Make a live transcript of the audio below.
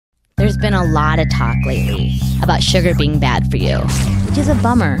There's been a lot of talk lately about sugar being bad for you, which is a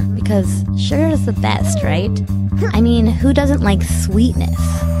bummer because sugar is the best, right? I mean, who doesn't like sweetness?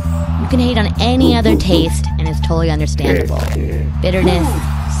 You can hate on any other taste and it's totally understandable. Bitterness,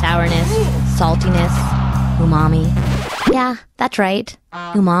 sourness, saltiness, umami. Yeah, that's right,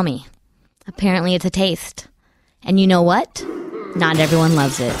 umami. Apparently it's a taste. And you know what? Not everyone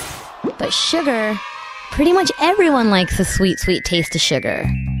loves it. But sugar, pretty much everyone likes the sweet, sweet taste of sugar.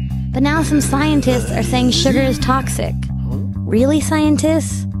 But now some scientists are saying sugar is toxic. Really,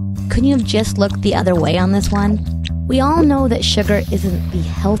 scientists? Couldn't you have just looked the other way on this one? We all know that sugar isn't the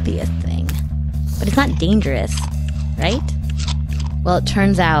healthiest thing, but it's not dangerous, right? Well, it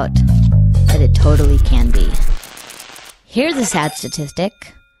turns out that it totally can be. Here's a sad statistic.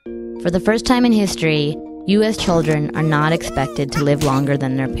 For the first time in history, U.S. children are not expected to live longer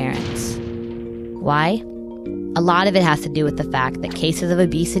than their parents. Why? A lot of it has to do with the fact that cases of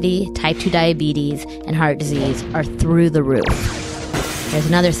obesity, type 2 diabetes, and heart disease are through the roof. There's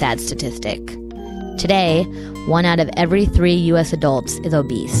another sad statistic. Today, 1 out of every 3 U.S. adults is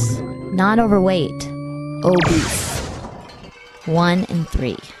obese. Not overweight, obese. 1 in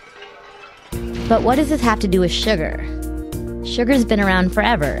 3. But what does this have to do with sugar? Sugar's been around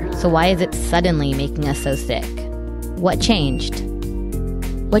forever, so why is it suddenly making us so sick? What changed?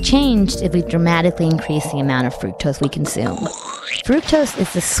 What changed is we dramatically increased the amount of fructose we consume. Fructose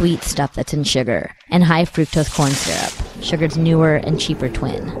is the sweet stuff that's in sugar, and high fructose corn syrup, sugar's newer and cheaper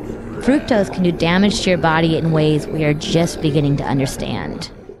twin. Fructose can do damage to your body in ways we are just beginning to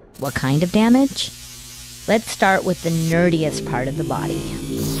understand. What kind of damage? Let's start with the nerdiest part of the body,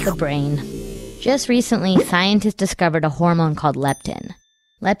 the brain. Just recently, scientists discovered a hormone called leptin.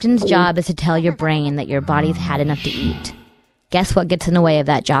 Leptin's job is to tell your brain that your body's had enough to eat. Guess what gets in the way of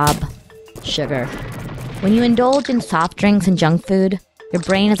that job? Sugar. When you indulge in soft drinks and junk food, your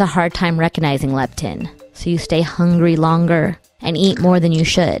brain has a hard time recognizing leptin, so you stay hungry longer and eat more than you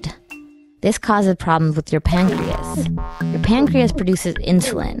should. This causes problems with your pancreas. Your pancreas produces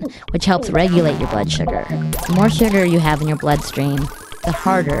insulin, which helps regulate your blood sugar. The more sugar you have in your bloodstream, the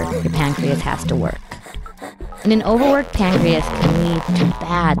harder your pancreas has to work. And an overworked pancreas can lead to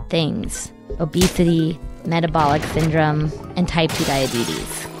bad things: obesity, metabolic syndrome, and type 2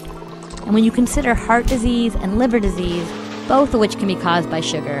 diabetes. And when you consider heart disease and liver disease, both of which can be caused by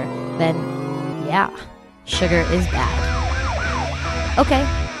sugar, then yeah, sugar is bad. Okay,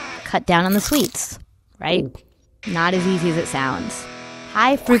 cut down on the sweets, right? Not as easy as it sounds.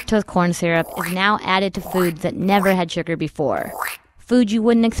 High fructose corn syrup is now added to foods that never had sugar before. Food you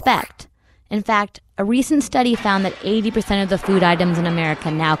wouldn't expect. In fact, a recent study found that 80% of the food items in America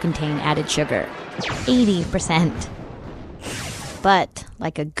now contain added sugar. 80%. But,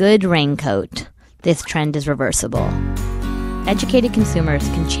 like a good raincoat, this trend is reversible. Educated consumers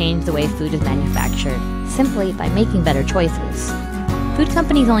can change the way food is manufactured simply by making better choices. Food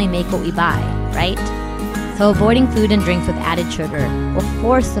companies only make what we buy, right? So avoiding food and drinks with added sugar will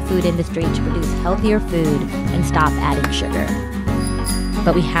force the food industry to produce healthier food and stop adding sugar.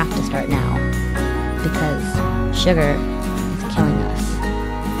 But we have to start now, because sugar